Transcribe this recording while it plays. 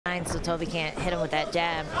so Toby can't hit him with that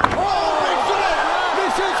jab. Oh, big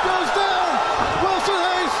shot! Reis goes down! Wilson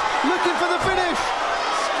Reis looking for the finish!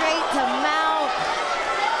 Straight to mouth.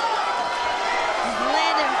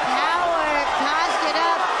 Landing power, tossed it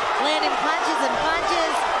up, landing punches and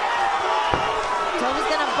punches.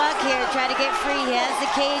 Toby's gonna buck here, try to get free. He has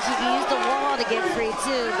the cage, he can use the wall to get free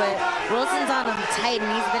too, but Wilson's on him tight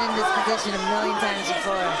and he's been in this position a million times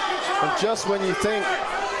before. And just when you think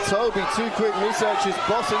Toby, too quick, Reis is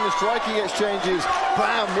bossing the striking exchanges.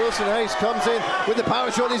 Bam, Wilson Reis comes in with the power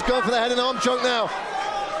shot. He's gone for the head and arm choke now.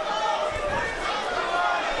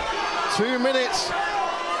 2 minutes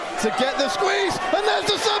to get the squeeze, and there's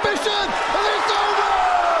the submission, and it's over!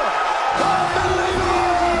 Unbelievable!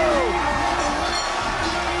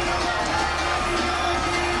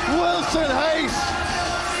 Wilson Reis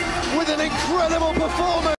with an incredible performance.